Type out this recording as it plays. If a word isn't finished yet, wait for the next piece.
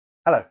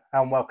Hello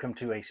and welcome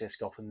to ACS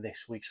Golf and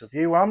this week's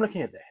review where I'm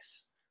looking at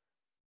this.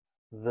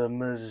 The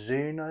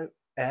Mizuno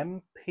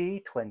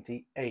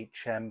MP20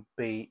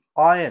 HMB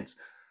irons.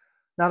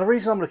 Now the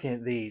reason I'm looking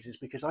at these is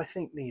because I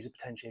think these are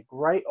potentially a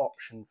great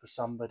option for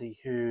somebody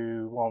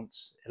who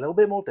wants a little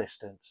bit more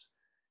distance,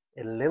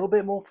 a little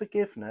bit more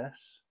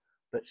forgiveness,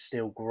 but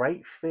still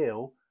great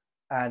feel,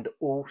 and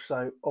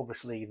also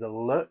obviously the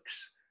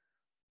looks.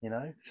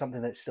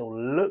 Something that still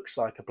looks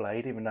like a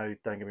blade, even though,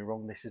 don't get me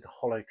wrong, this is a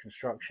hollow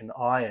construction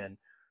iron,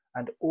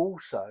 and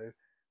also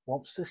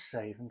wants to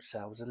save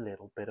themselves a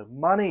little bit of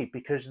money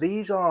because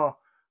these are,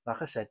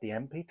 like I said, the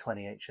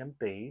MP20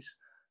 HMBs.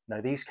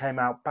 These came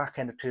out back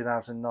end of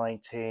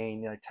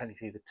 2019,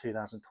 technically the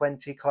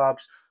 2020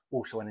 clubs,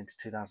 also went into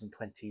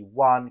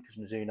 2021 because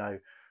Mizuno,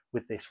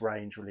 with this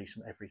range, release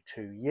them every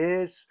 2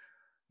 years.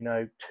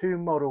 Two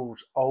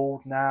models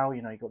old now.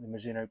 You've got the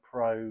Mizuno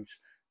Pros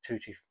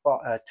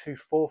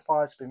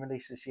 245's been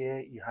released this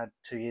year. You had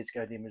 2 years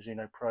ago the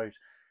Mizuno Pros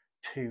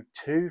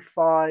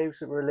 225s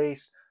that were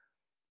released.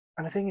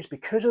 And the thing is,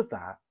 because of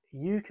that,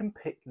 you can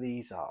pick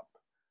these up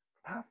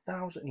for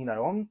about £1,000,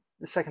 on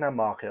the second-hand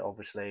market,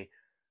 obviously,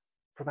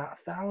 for about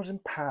 £1,000,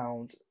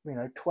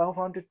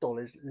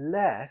 $1,200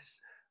 less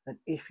than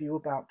if you were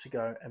about to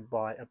go and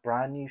buy a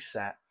brand new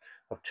set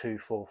of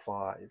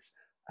 245s.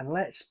 And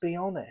let's be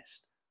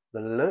honest,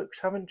 the looks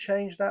haven't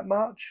changed that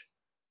much.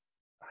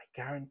 I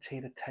guarantee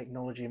the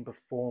technology and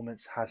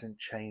performance hasn't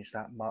changed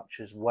that much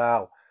as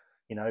well.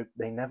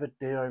 They never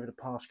do over the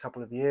past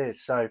couple of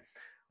years. So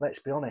let's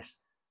be honest,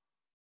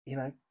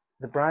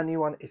 the brand new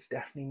one is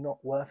definitely not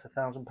worth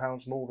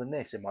 £1,000 more than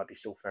this. It might be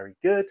still very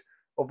good,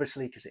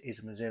 obviously, because it is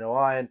a Mizuno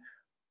iron,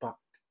 but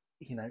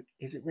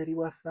is it really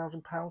worth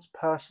 £1,000?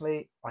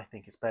 Personally, I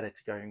think it's better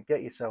to go and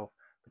get yourself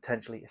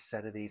potentially a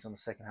set of these on the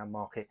second-hand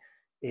market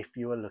if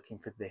you are looking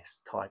for this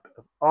type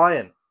of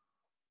iron.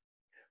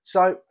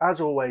 So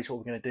as always, what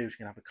we're going to do is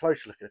we're going to have a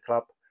closer look at the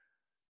club,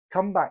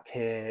 come back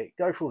here,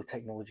 go through all the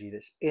technology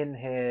that's in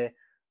here,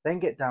 then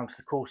get down to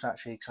the course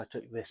actually, because I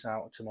took this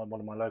out to one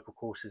of my local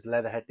courses,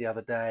 Leatherhead, the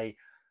other day,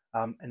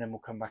 and then we'll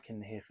come back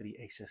in here for the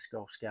ACS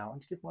Golf Scout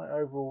and to give my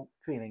overall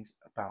feelings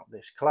about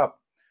this club.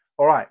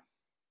 All right,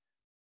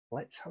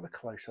 let's have a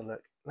closer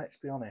look, let's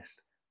be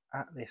honest,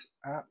 at this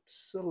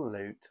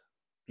absolute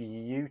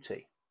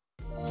beauty.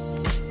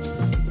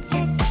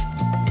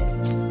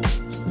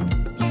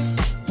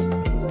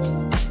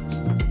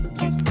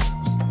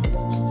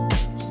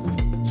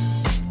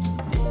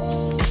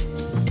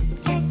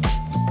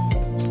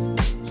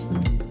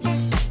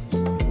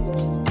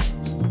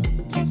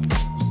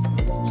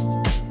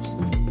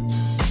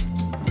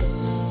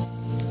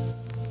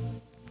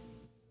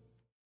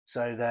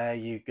 So there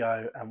you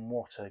go, and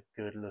what a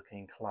good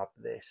looking club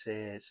this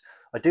is.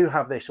 I do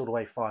have this all the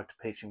way 5 to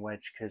pitch and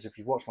wedge because if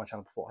you've watched my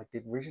channel before, I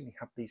did originally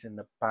have these in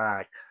the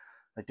bag.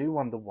 I do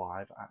wonder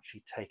why I've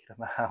actually taken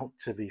them out,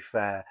 to be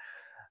fair.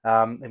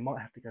 They might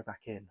have to go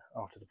back in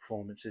after the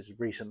performances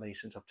recently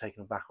since I've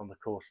taken them back on the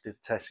course to do the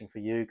testing for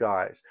you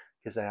guys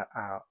because they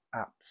are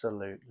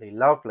absolutely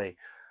lovely.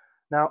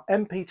 Now,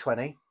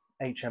 MP20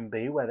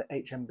 HMB, where the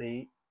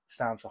HMB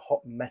stands for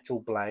Hot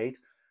Metal Blade.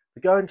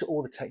 We go into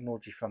all the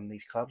technology from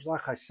these clubs.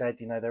 Like I said,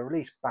 they're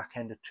released back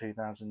end of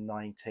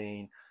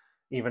 2019,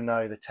 even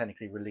though they're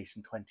technically released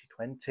in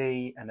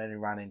 2020 and then it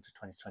ran into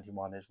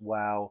 2021 as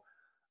well.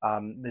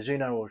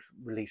 Mizuno will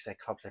release their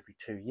clubs every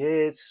 2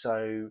 years.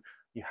 So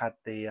you had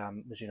the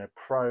Mizuno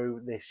Pro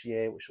this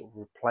year, which sort of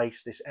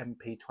replaced this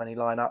MP20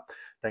 lineup.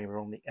 Don't get me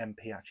wrong, the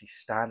MP actually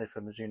standard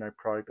for Mizuno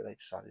Pro, but they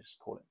decided to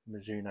call it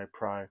Mizuno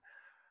Pro.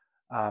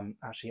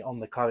 Actually on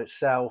the club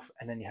itself,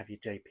 and then you have your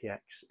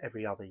JPX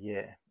every other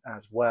year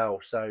as well.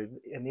 So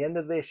in the end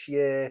of this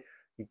year,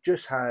 you've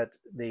just had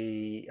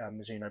the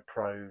Mizuno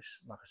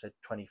Pros, like I said,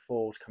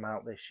 24s come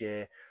out this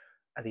year.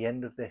 At the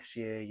end of this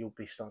year, you'll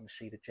be starting to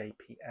see the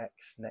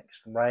JPX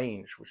next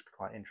range, which will be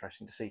quite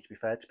interesting to see, to be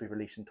fair, to be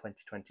released in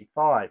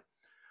 2025.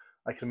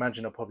 I can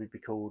imagine they'll probably be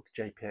called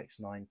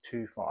JPX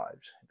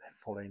 925s,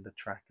 following the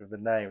track of the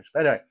names.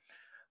 But anyway,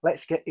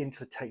 let's get into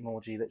the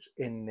technology that's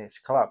in this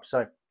club.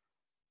 So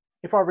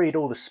if I read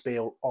all the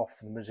spiel off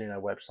the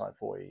Mizuno website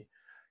for you,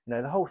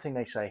 the whole thing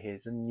they say here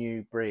is a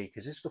new breed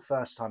because this is the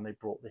first time they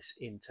brought this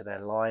into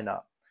their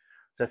lineup.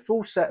 So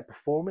full set of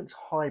performance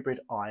hybrid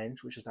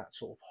irons, which is that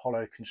sort of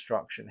hollow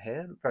construction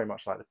here, very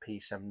much like the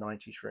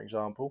P790s, for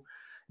example,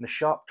 and a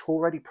sharp tool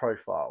ready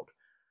profiled.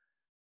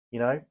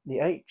 The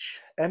MP20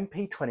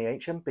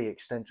 HMB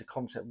extends the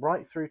concept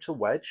right through to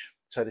wedge.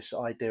 So this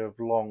idea of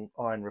long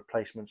iron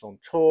replacements on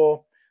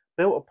tour,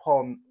 built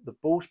upon the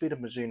ball speed of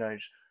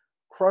Mizuno's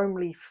chrome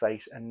leaf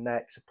face and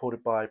neck,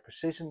 supported by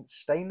precision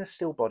stainless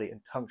steel body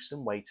and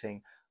tungsten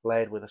weighting,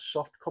 layered with a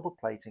soft copper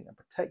plating and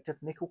protective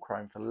nickel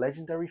chrome for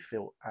legendary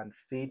feel and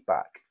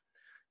feedback.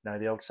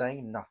 The old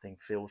saying, nothing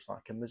feels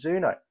like a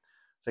Mizuno.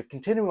 So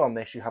continuing on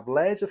this, you have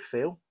layers of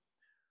feel.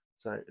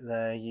 So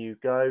there you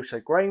go.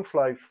 So grain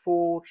flow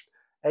forged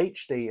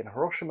HD in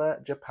Hiroshima,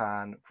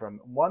 Japan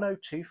from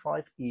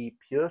 1025E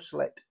pure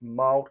select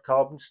mild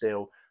carbon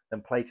steel,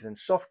 then plated in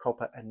soft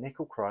copper and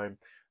nickel chrome,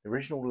 the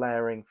original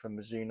layering from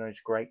Mizuno's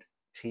great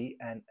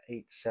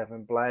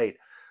TN87 blade.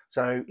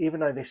 So even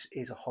though this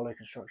is a hollow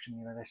construction,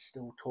 you know, they're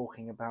still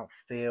talking about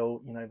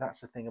feel. You know,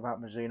 that's the thing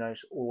about Mizuno,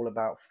 it's all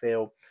about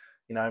feel.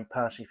 You know, and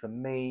personally for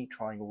me,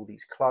 trying all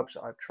these clubs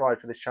that I've tried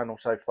for this channel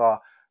so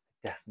far,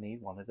 definitely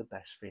one of the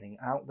best feeling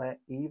out there.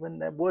 Even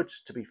their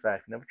woods, to be fair,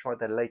 if you've never tried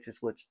their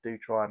latest woods, do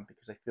try them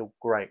because they feel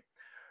great.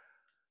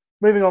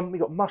 Moving on,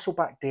 we've got muscle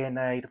back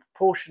DNA, the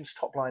proportions,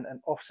 top line and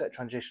offset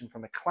transition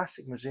from a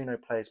classic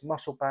Mizuno player's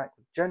muscle back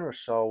with generous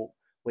sole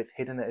with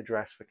hidden at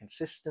address for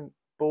consistent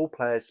ball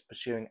players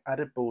pursuing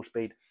added ball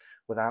speed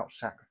without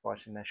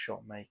sacrificing their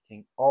shot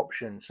making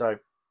option. So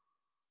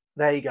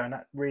there you go, and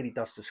that really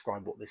does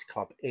describe what this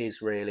club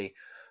is really.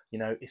 You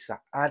know, it's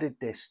that added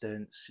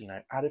distance, you know,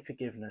 added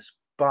forgiveness,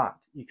 but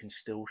you can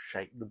still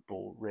shape the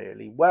ball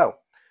really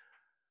well.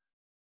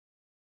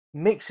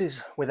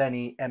 Mixes with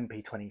any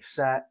MP20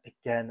 set,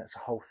 again, that's a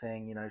whole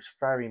thing. You know, it's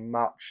very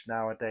much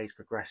nowadays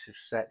progressive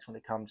sets when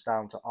it comes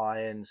down to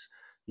irons.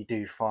 You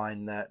do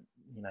find that,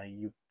 you know,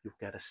 you'll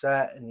get a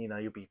set and, you know,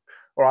 you'll be,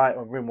 all right,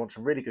 I really want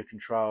some really good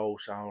control.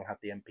 So I'll have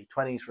the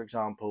MP20s, for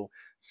example,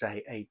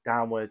 say 8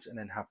 downwards, and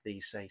then have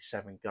these, say,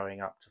 7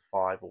 going up to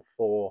 5 or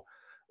 4.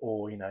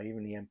 Or, you know,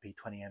 even the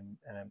MP20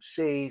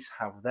 MMCs,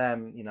 have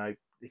them, you know,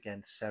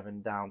 again,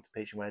 7 down to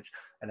pitch and wedge,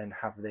 and then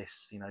have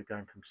this, you know,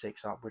 going from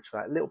 6 upwards for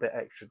that little bit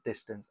extra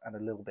distance and a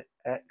little bit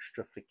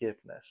extra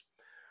forgiveness.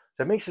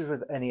 So mixes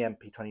with any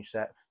MP20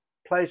 set,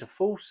 plays a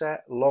full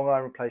set, long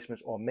iron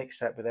replacements, or mixed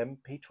set with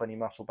MP20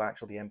 muscle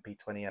backs or the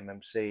MP20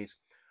 MMCs.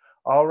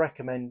 Our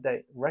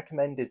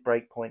recommended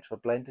breakpoints for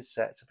blended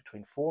sets are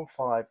between 4 and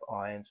 5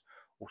 irons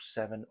or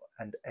 7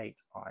 and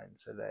 8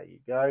 irons. So there you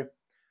go.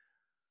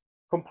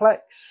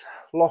 Complex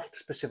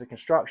loft-specific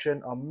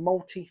construction, a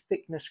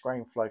multi-thickness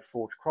grain flow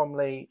forged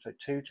Cromley, so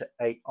 2 to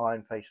 8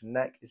 iron face and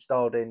neck is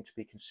dialed in to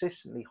be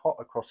consistently hot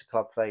across the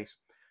club face.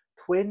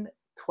 Twin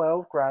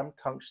 12-gram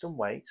tungsten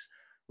weights,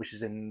 which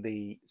is in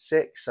the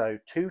 6, so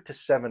 2 to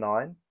 7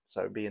 iron, so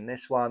it'll be in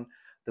this one.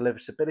 Deliver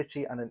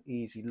stability and an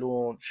easy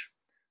launch.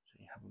 So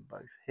you have them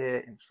both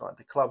here inside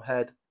the club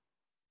head.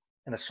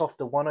 And a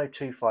softer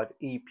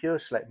 1025E pure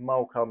select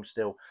Mulcom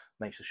steel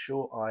makes the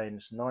short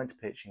irons 9 to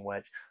pitching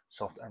wedge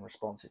soft and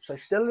responsive. So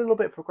still a little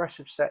bit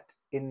progressive set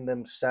in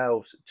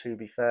themselves, to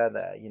be fair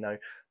there. You know,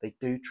 they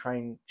do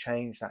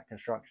change that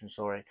construction,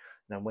 you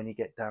know, when you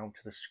get down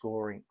to the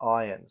scoring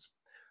irons.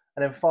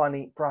 And then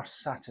finally,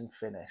 brushed satin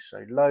finish,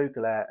 so low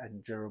glare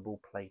and durable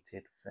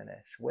plated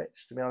finish,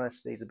 which, to be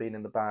honest, these have been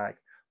in the bag.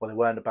 Well, they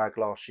were in the bag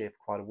last year for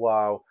quite a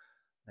while.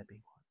 They've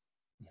been,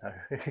 you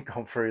know,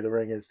 gone through the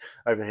ringers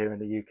over here in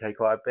the UK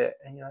quite a bit,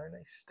 and, you know,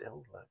 they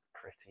still look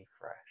pretty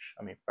fresh.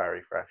 I mean,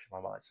 very fresh, if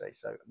I might say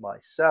so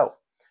myself.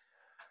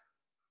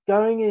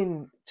 Going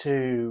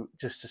into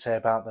just to say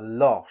about the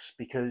loss,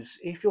 because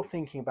if you're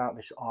thinking about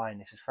this iron,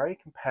 this is very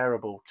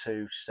comparable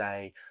to,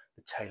 say,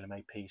 the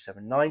TaylorMade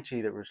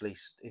P790 that was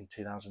released in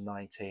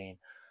 2019,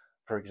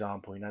 for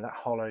example. You know, that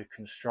hollow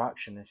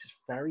construction, this is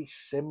very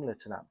similar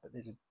to that, but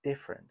there's a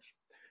difference.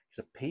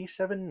 So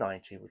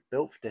P790 was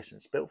built for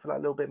distance, built for that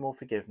little bit more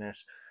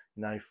forgiveness,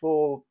 you know,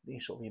 for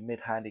these sort of your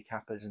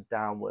mid-handicappers and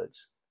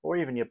downwards, or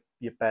even your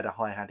better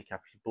high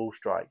handicappers, your ball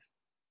strikes.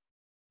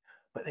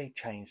 But they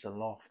changed the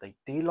loft. They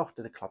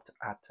de-lofted the club to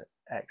add to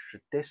extra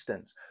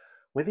distance.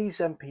 With these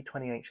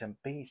MP20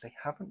 HMBs, they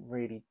haven't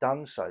really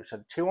done so. So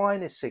the 2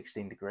 iron is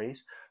 16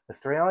 degrees, the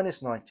 3 iron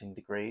is 19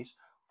 degrees,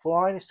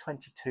 4 iron is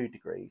 22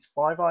 degrees,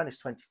 5 iron is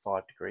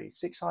 25 degrees,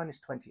 6 iron is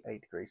 28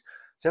 degrees,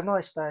 7 iron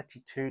is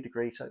 32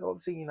 degrees. So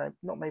obviously, you know,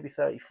 not maybe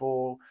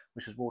 34,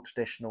 which is more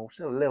traditional,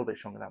 still a little bit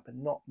stronger than that, but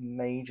not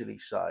majorly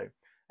so.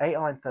 8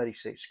 iron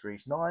 36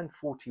 degrees, 9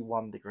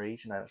 41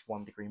 degrees, you know, that's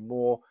 1 degree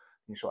more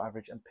than your sort of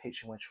average, and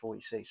pitch and wedge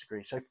 46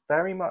 degrees. So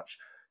very much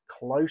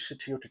closer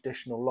to your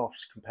traditional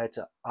lofts compared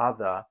to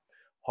other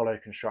hollow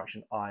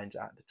construction irons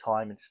at the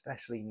time, and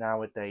especially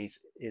nowadays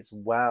as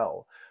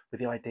well, with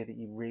the idea that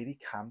you really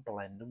can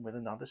blend them with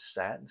another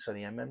set, so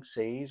the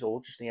MMCs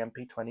or just the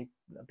MP20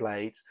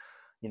 blades,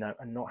 you know,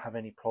 and not have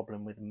any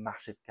problem with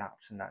massive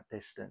gaps in that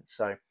distance.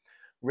 So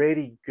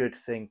really good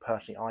thing,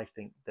 personally, I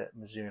think, that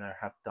Mizuno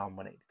have done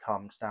when it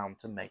comes down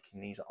to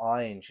making these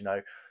irons. You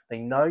know, they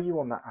know you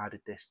want that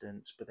added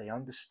distance, but they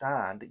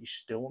understand that you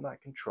still want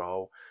that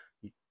control.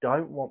 You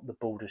don't want the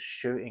ball just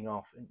shooting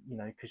off, you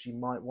know, because you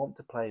might want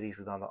to play these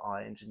with other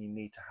irons and you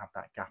need to have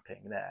that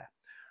gapping there.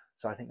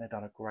 So I think they've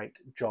done a great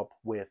job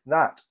with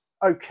that.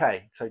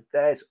 Okay, so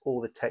there's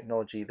all the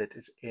technology that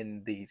is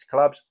in these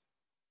clubs.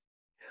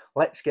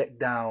 Let's get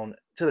down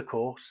to the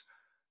course,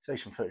 show you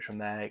some footage from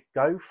there,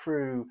 go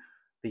through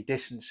the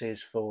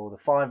distances for the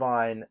 5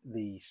 iron,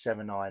 the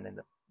 7 iron, and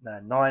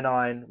the 9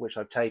 iron, which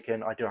I've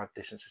taken. I do have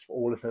distances for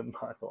all of them.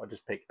 I thought I'd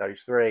just pick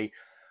those 3.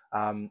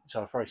 So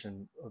I'll throw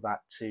some of that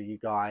to you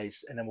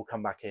guys, and then we'll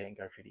come back here and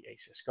go through the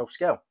ACS golf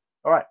scale.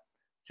 All right,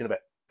 see you in a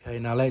bit. Okay,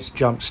 now let's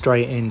jump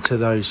straight into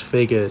those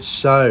figures.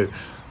 So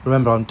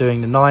Remember, I'm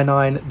doing the 9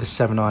 iron, the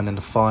 7 iron and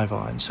the 5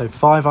 iron. So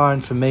 5 iron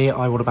for me,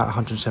 I want about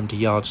 170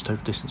 yards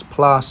total distance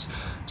plus,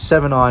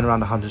 7 iron around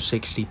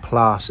 160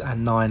 plus,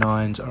 and 9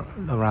 irons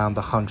around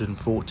the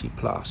 140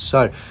 plus.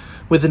 So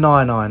with the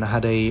 9 iron, I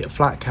had a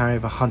flat carry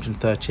of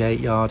 138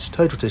 yards,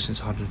 total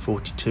distance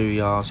 142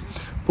 yards,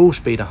 ball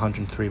speed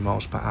 103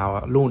 miles per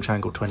hour, launch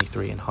angle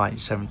 23 and height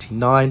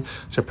 79,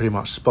 so pretty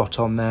much spot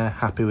on there,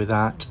 happy with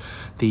that.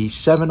 The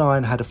 7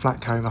 iron had a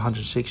flat carry of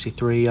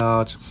 163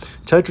 yards,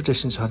 total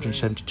distance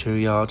 172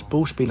 yards,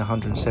 ball speed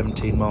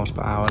 117 miles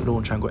per hour,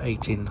 launch angle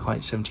 18 and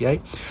height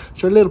 78,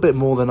 so a little bit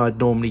more than I'd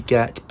normally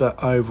get,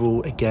 but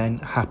overall again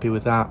happy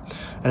with that.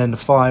 And then the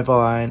 5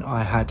 iron,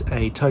 I had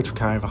a total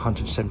carry of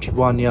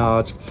 171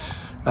 yards,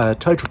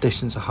 total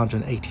distance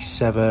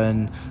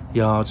 187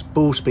 yards,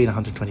 ball speed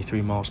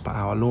 123 miles per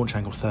hour, launch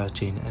angle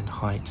 13 and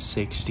height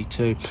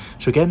 62.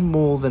 So again,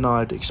 more than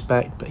I'd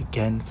expect, but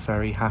again,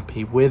 very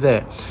happy with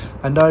it.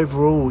 And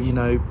overall, you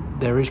know,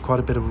 there is quite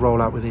a bit of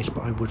rollout with this,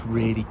 but I was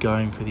really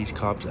going for these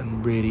clubs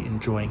and really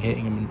enjoying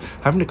hitting them and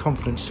having the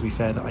confidence, to be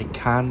fair, that I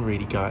can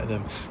really go at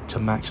them to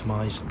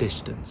maximise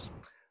distance.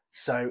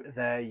 So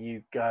there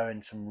you go,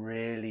 and some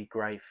really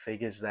great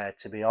figures there,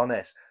 to be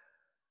honest.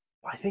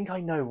 I think I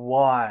know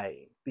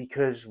why,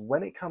 because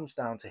when it comes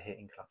down to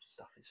hitting clubs and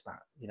stuff, it's about,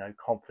 you know,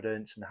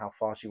 confidence and how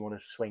fast you want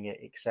to swing it,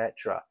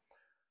 etc.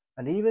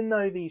 And even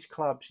though these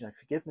clubs, you know,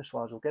 forgiveness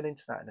wise, we'll get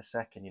into that in a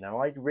second. You know,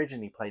 I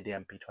originally played the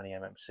MP20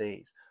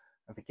 MMCs,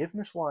 and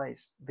forgiveness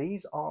wise,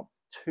 these aren't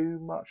too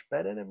much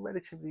better. They're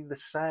relatively the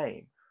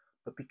same.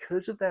 But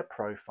because of their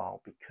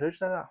profile, because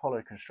they're that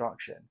hollow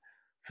construction,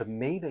 for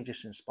me, they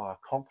just inspire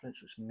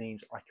confidence, which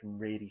means I can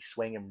really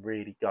swing and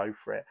really go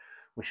for it,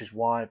 which is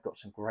why I've got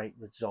some great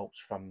results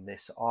from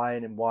this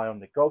iron, and why on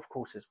the golf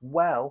course as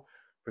well,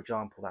 for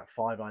example, that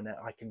 5 iron,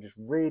 I can just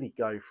really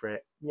go for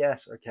it.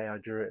 Yes, okay, I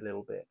drew it a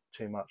little bit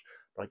too much,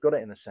 but I got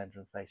it in the center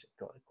and face. It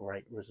got a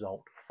great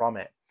result from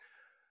it.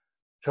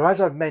 So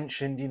as I've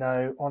mentioned, you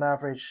know, on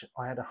average,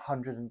 I had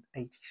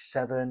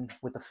 187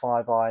 with the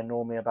 5 iron.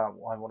 Normally, I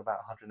want about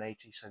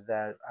 180. So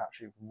they're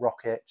actually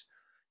rocket.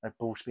 You know,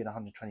 ball speed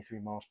 123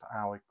 miles per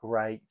hour,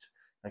 great.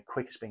 You know,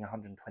 quickest being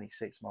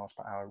 126 miles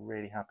per hour.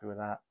 Really happy with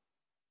that.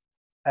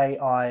 8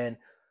 iron,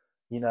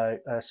 you know,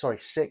 sorry,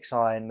 6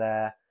 iron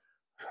there.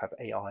 I have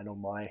 8 iron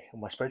on my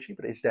spreadsheet,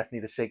 but it's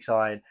definitely the 6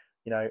 iron.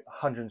 You know,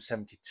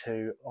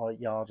 172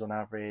 yards on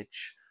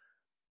average.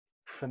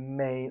 For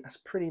me, that's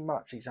pretty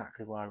much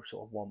exactly where I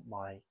sort of want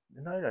my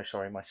 7 iron. That's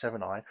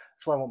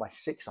why I want my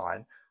 6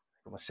 iron.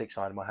 I've got my 6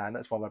 iron in my hand.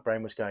 That's why my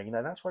brain was going, you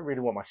know, that's why I really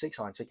want my 6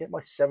 iron. So get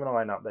my 7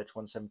 iron up there to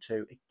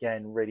 172.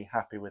 Again, really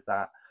happy with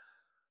that.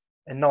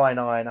 And 9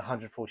 iron,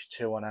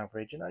 142 on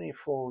average, and only a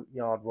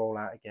 4-yard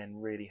rollout. Again,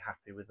 really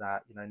happy with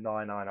that. You know,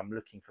 9 iron, I'm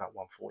looking for that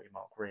 140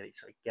 mark really.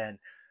 So again,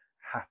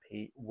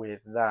 happy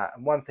with that.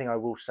 And one thing I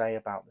will say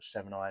about the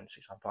 7 iron,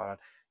 6 iron, 5 iron,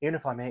 even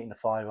if I'm hitting the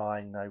 5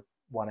 iron, you know,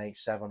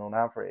 187 on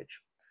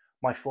average,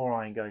 my 4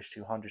 iron goes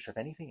 200. So if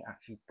anything, it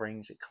actually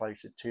brings it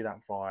closer to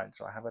that 4 iron.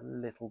 So I have a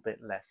little bit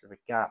less of a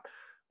gap,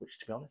 which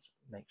to be honest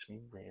makes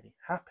me really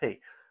happy.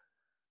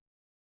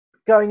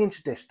 Going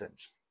into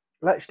distance,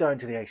 let's go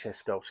into the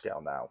ACS golf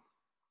scale now.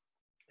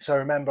 So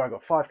remember, I've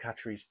got 5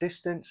 categories: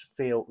 distance,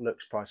 feel,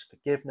 looks, price,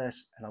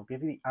 forgiveness, and I'll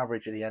give you the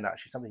average at the end.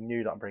 Actually, something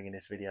new that I'm bringing in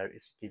this video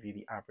is to give you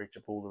the average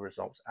of all the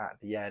results at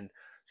the end,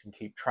 so you can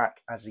keep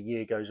track as the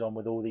year goes on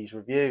with all these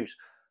reviews.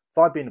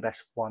 5 being the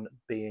best, 1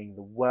 being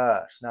the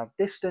worst. Now,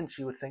 distance,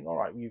 you would think, all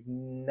right, you've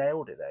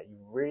nailed it there.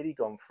 You've really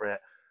gone for it.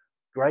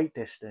 Great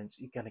distance.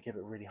 You're going to give it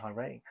a really high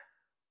rating.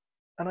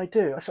 And I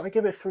do. So I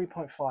give it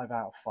 3.5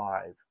 out of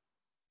 5.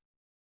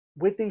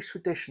 With these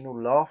traditional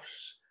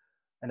lofts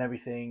and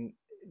everything,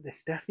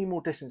 there's definitely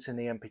more distance in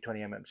the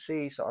MP20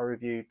 MMCs that I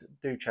reviewed.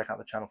 Do check out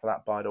the channel for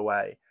that, by the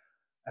way.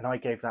 And I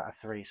gave that a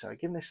 3. So I've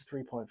given this a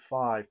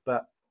 3.5.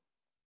 But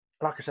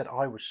like I said,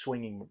 I was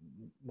swinging,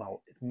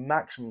 well,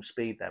 maximum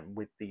speed then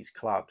with these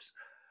clubs.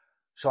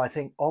 So I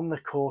think on the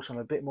course, I'm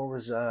a bit more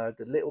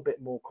reserved, a little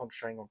bit more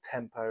concentrating on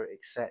tempo,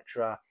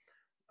 etc.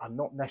 I'm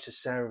not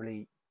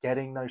necessarily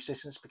getting those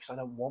distances because I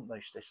don't want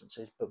those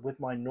distances. But with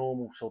my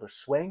normal sort of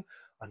swing,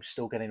 I'm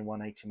still getting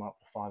 180 mark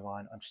with the 5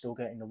 iron. I'm still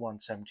getting the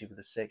 170 with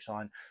the 6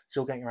 iron.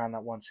 Still getting around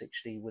that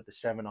 160 with the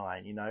 7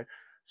 iron, you know.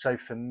 So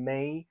for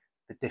me,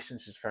 the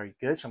distance is very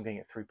good. So I'm getting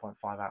it 3.5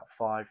 out of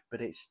 5, but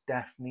it's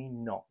definitely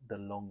not the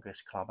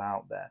longest club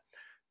out there.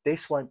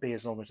 This won't be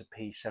as long as a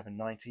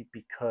P790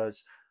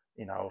 because,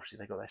 you know, obviously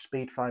they've got their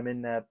speed foam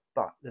in there,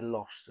 but the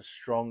lofts are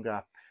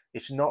stronger.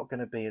 It's not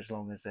going to be as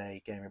long as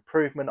a game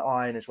improvement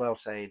iron as well,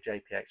 say a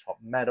JPX hot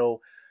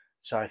metal.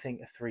 So I think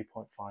a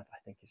 3.5 I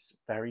think is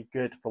very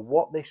good for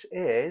what this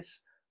is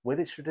with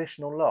its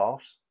traditional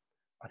lofts.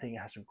 I think it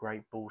has some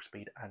great ball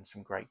speed and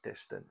some great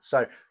distance.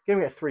 So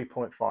giving it a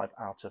 3.5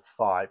 out of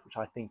 5, which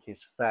I think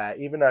is fair,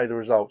 even though the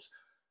results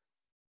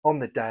on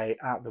the day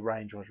at the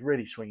range I was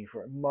really swinging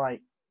for it,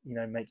 might, you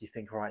know, make you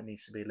think, all right, it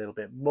needs to be a little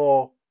bit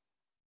more.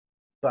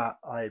 But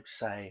I'd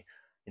say,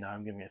 you know,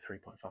 I'm giving it a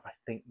 3.5. I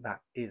think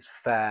that is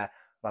fair.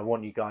 And I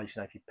want you guys,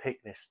 you know, if you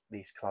pick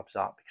these clubs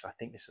up, because I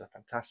think this is a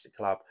fantastic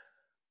club,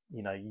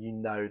 you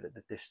know that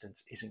the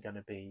distance isn't going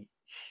to be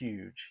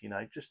huge,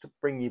 just to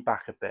bring you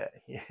back a bit.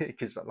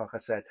 Because like I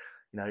said,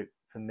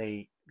 for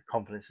me, the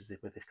confidence is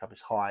with this club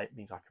is high. It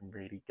means I can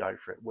really go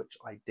for it, which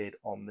I did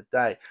on the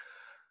day.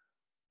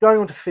 Going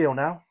on to feel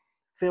now.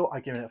 Feel, I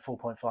give it a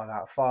 4.5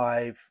 out of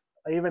 5.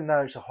 Even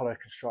though it's a hollow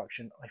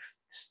construction, I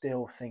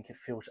still think it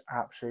feels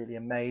absolutely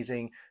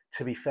amazing.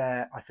 To be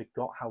fair, I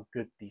forgot how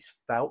good these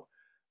felt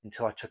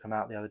until I took them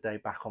out the other day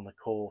back on the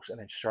course, and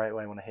then straight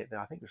away when I hit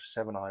I think it was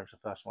 7-iron was the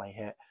first one I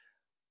hit.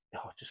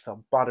 Oh, it just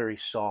felt buttery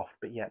soft,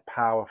 but yet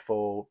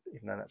powerful.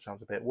 Even though that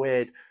sounds a bit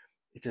weird,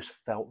 it just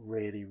felt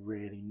really,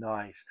 really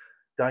nice.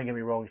 Don't get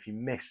me wrong, if you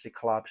miss the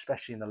club,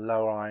 especially in the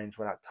lower irons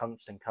where that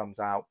tungsten comes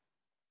out,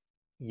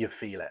 you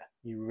feel it.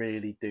 You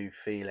really do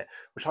feel it,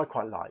 which I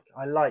quite like.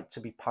 I like to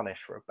be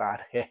punished for a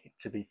bad hit,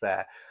 to be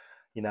fair,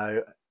 you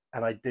know.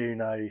 And I do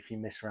know if you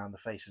miss around the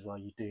face as well,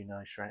 you do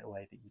know straight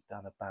away that you've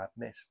done a bad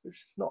miss. Which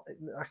is not,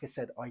 like I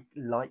said, I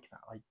like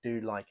that. I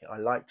do like it. I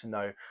like to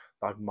know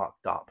that I've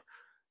mucked up.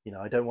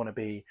 I don't want to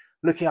be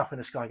looking up in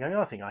the sky going,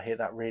 oh, I think I hit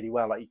that really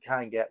well, like you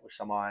can get with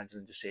some irons,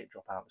 and just see it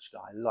drop out of the sky.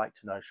 I like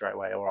to know straight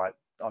away, all right,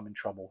 I'm in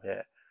trouble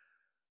here.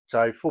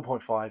 So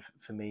 4.5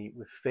 for me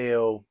with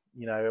feel,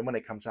 and when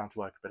it comes down to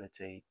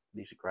workability,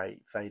 these are great.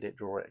 Fade it,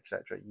 draw it,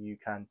 etc. You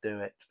can do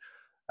it.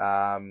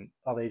 Are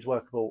these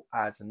workable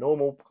as a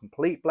normal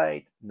complete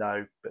blade?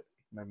 No, but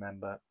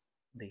remember,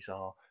 these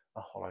are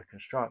a hollow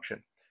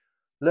construction.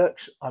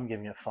 Looks, I'm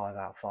giving it 5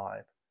 out of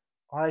 5.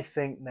 I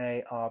think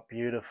they are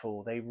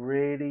beautiful. They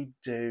really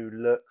do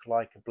look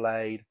like a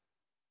blade.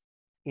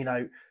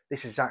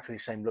 This is exactly the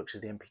same looks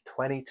as the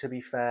MP20, to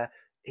be fair.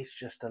 It's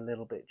just a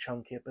little bit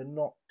chunkier, but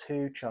not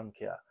too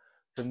chunkier.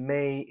 For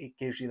me, it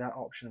gives you that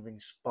option of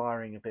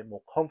inspiring a bit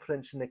more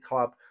confidence in the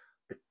club,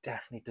 but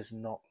definitely does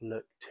not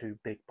look too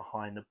big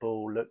behind the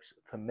ball. Looks,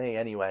 for me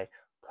anyway,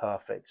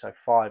 perfect. So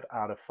 5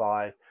 out of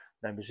 5.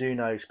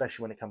 Mizuno,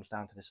 especially when it comes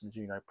down to this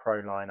Mizuno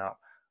Pro lineup,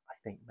 I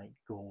think make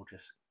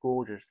gorgeous,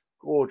 gorgeous,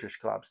 gorgeous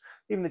clubs.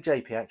 Even the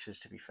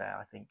JPXs, to be fair,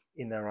 I think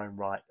in their own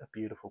right are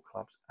beautiful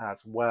clubs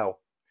as well.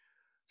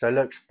 So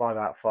looks 5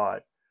 out of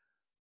 5.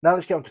 Now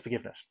let's get on to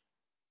forgiveness.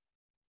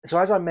 So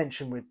as I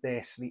mentioned with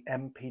this, the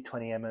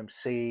MP20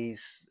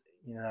 MMCs,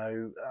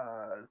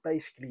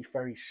 basically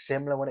very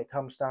similar when it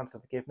comes down to the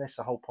forgiveness.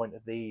 The whole point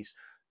of these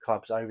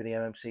clubs over the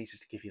MMCs is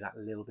to give you that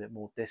little bit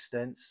more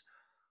distance.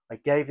 I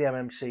gave the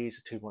MMCs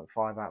a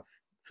 2.5 out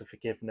for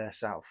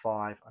forgiveness out of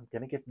 5. I'm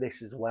going to give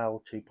this as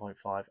well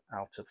 2.5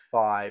 out of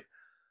 5.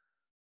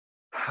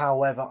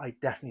 However, I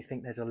definitely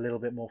think there's a little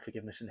bit more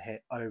forgiveness in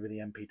hit over the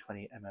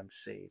MP20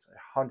 MMCs.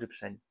 I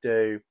 100%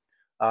 do.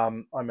 I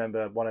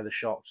remember one of the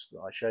shots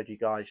that I showed you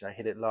guys,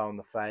 hit it low on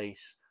the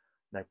face,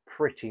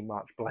 pretty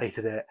much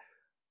bladed it,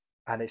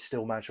 and it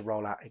still managed to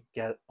roll out and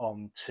get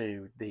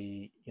onto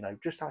the,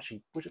 just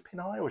actually, was it pin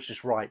high or was it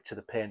just right to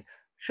the pin?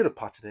 Should have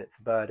putted it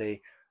for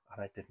birdie,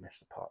 and I did miss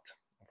the putt,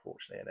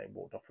 unfortunately, and then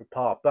walked off with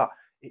par, but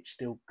it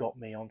still got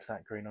me onto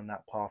that green on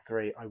that par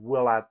 3. I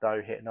will add,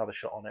 though, hit another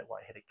shot on it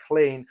where I hit it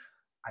clean,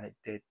 and it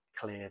did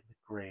clear the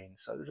green.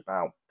 So there's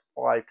about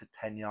 5 to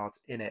 10 yards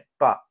in it,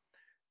 but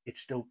it's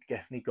still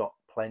definitely got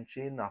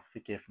plenty enough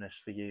forgiveness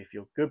for you. If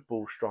you're a good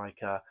ball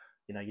striker,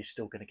 you're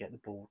still going to get the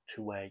ball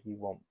to where you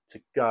want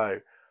to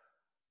go.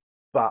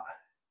 But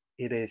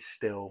it is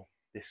still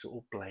this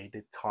sort of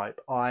bladed type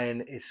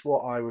iron. It's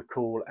what I would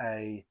call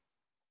a,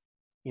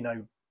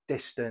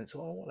 distance,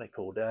 or what are they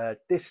called?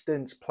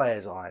 Distance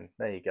players iron.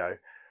 There you go.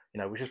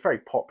 Which is very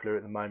popular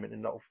at the moment,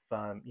 and a lot of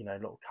a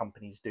lot of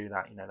companies do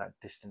that. That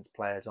distance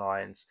players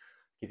irons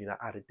give you that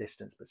added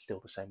distance, but still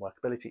the same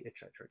workability,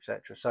 etc.,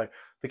 etc. So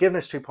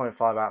forgiveness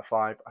 2.5 out of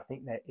 5. I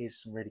think there is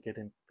some really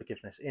good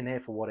forgiveness in here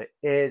for what it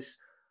is,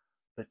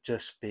 but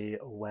just be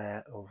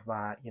aware of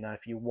that.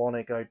 If you want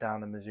to go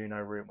down the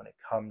Mizuno route when it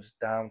comes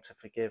down to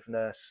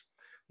forgiveness,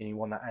 you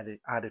want that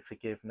added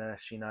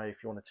forgiveness.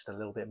 If you wanted just a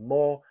little bit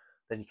more,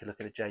 then you could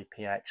look at a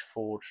JPX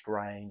forged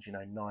range.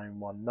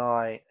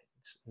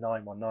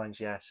 919s,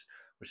 yes,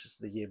 which is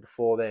the year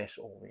before this,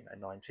 or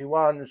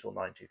 921s or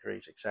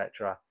 923s,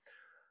 etc.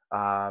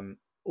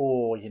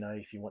 Or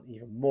if you want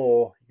even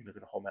more, you can look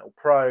at a Hot Metal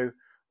Pro,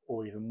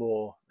 or even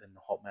more than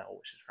the Hot Metal,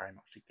 which is very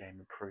much a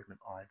game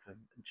improvement iron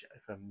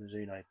for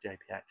Mizuno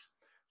JPX.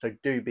 So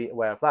do be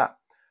aware of that.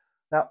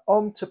 Now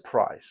on to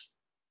price.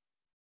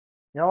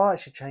 I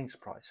actually changed the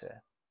price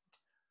here.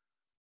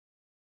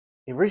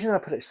 Originally I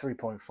put it as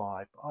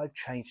 3.5, but I've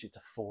changed it to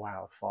 4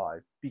 out of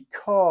 5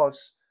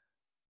 because,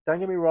 don't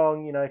get me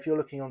wrong, if you're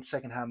looking on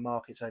second-hand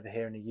markets over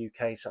here in the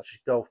UK, such as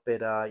Golf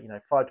Bidder,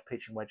 5 to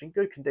pitch and wedge in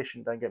good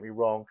condition, don't get me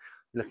wrong,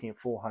 you're looking at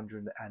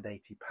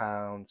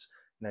 £480,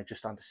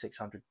 just under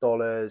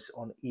 $600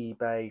 on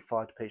eBay,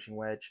 5 to pitch and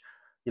wedge.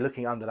 You're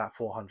looking under that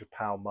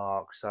 £400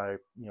 mark, so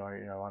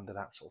under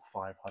that sort of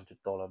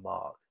 $500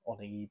 mark on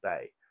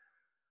eBay.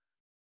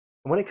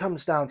 And when it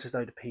comes down to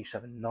the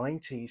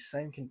P790,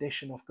 same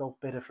condition off Golf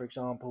Bidder, for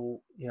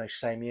example,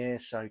 same year,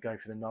 so go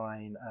for the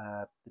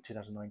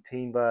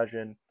 2019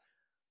 version,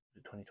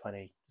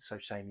 2020, so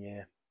same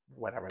year,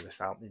 when I read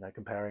this out,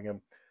 comparing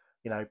them.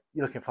 You know,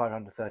 you're looking at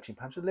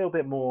 £513, a little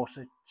bit more,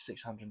 so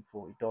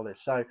 $640.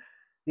 So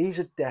these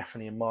are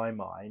definitely, in my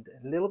mind,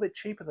 a little bit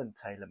cheaper than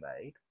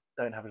TaylorMade.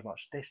 Don't have as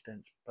much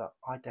distance, but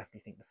I definitely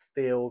think the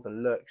feel, the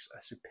looks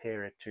are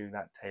superior to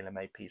that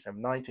TaylorMade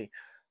P790.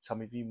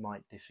 Some of you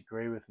might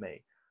disagree with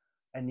me.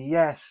 And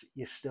yes,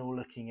 you're still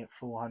looking at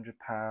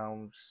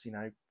 £400, you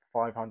know,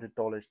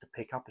 $500 to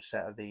pick up a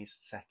set of these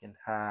second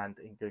hand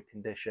in good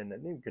condition.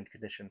 And in good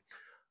condition,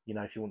 you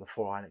know, if you want the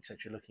 4-iron, etc.,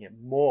 you're looking at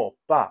more.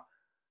 But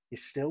you're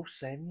still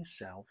saving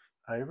yourself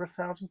over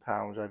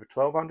 £1,000, over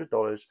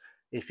 $1,200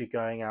 if you're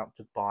going out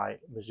to buy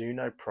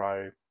Mizuno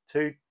Pro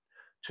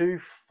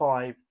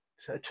 245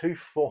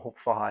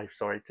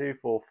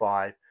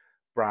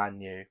 brand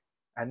new.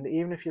 And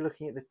even if you're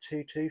looking at the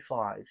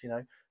 225s, you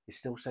know, you're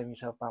still saving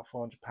yourself about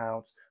 £400,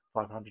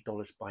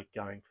 $500 by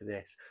going for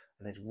this.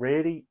 And it's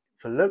really,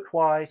 for look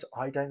wise,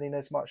 I don't think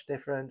there's much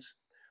difference.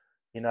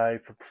 You know,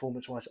 for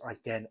performance wise,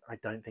 again, I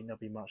don't think there'll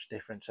be much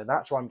difference. So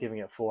that's why I'm giving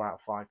it 4 out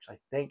of 5. Because I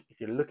think if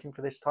you're looking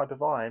for this type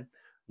of iron,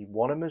 you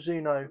want a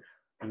Mizuno,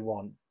 you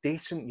want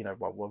decent, you know,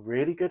 well,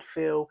 really good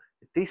feel,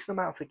 a decent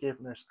amount of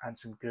forgiveness, and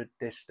some good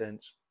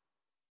distance.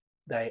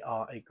 They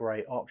are a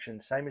great option.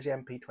 Same as the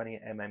MP20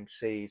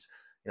 MMCs,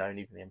 you know, and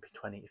even the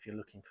MP20 if you're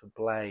looking for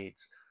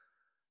blades.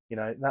 You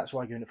know, that's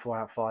why I'm giving it 4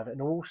 out of 5.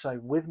 And also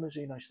with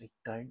Mizunos, they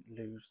don't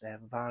lose their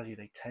value.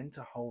 They tend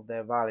to hold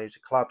their value as a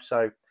club.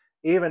 So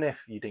even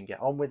if you didn't get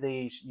on with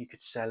these, you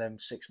could sell them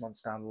 6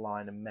 months down the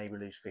line and maybe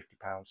lose £50,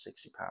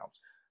 £60.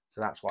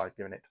 So that's why I've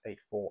given it a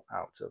 4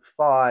 out of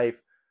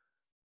 5.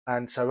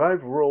 And so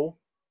overall,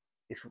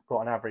 it's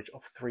got an average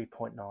of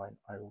 3.9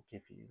 I will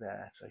give you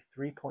there. So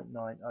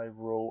 3.9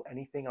 overall.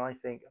 Anything I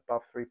think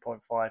above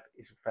 3.5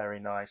 is very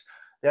nice.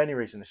 The only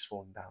reason this is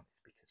falling down is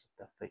because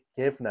of the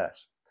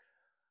forgiveness.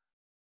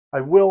 I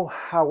will,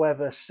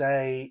 however,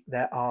 say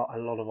there are a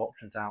lot of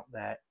options out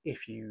there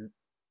if you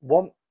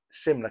want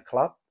similar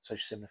club, so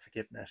similar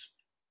forgiveness,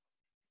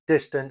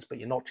 distance, but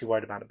you're not too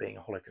worried about it being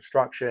a hollow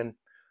construction.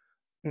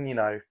 You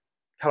know,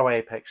 Callaway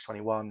Apex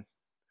 21,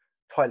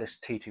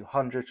 Titleist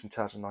T200 from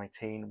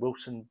 2019,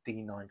 Wilson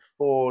D9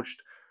 Forged,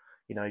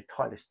 you know,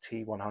 Titleist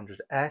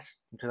T100S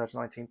from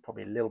 2019,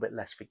 probably a little bit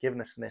less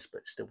forgiveness than this,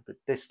 but still good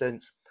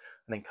distance.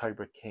 And then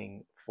Cobra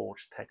King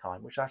Forged Tech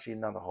Iron, which is actually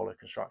another hollow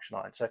construction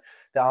iron. So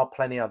there are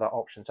plenty other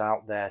options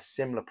out there,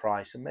 similar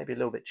price and maybe a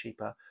little bit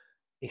cheaper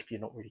if you're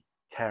not really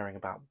caring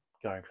about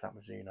going for that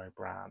Mizuno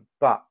brand.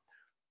 But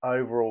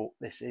overall,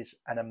 this is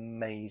an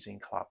amazing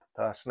club.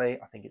 Personally,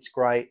 I think it's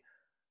great.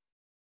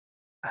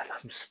 And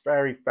I'm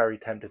very, very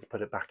tempted to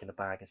put it back in the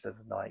bag instead of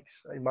the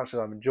Nikes. As much as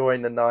I'm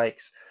enjoying the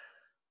Nikes,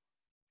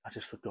 I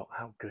just forgot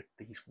how good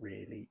these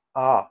really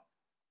are.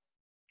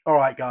 All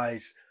right,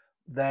 guys,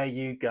 there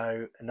you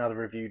go. Another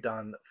review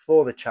done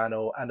for the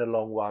channel, and a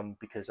long one,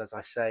 because as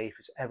I say, if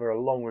it's ever a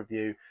long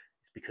review,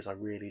 it's because I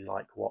really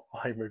like what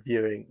I'm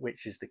reviewing,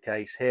 which is the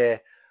case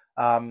here.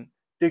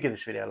 Do give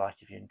this video a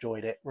like if you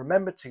enjoyed it.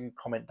 Remember to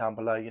comment down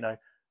below, you know,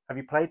 have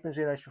you played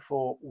Mizunos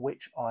before?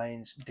 Which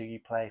irons do you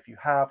play if you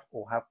have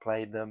or have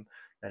played them?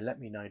 You know,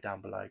 let me know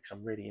down below, because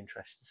I'm really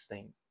interested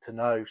to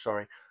know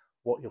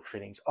what your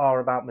feelings are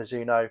about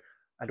Mizuno.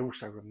 And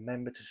also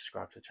remember to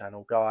subscribe to the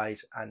channel,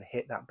 guys, and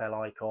hit that bell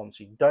icon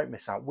so you don't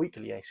miss out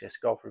weekly ACS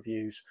golf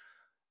reviews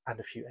and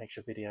a few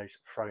extra videos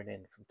thrown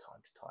in from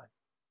time to time.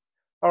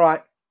 All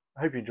right,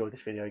 I hope you enjoyed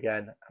this video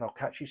again, and I'll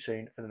catch you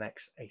soon for the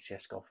next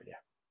ACS golf video.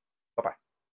 Bye-bye.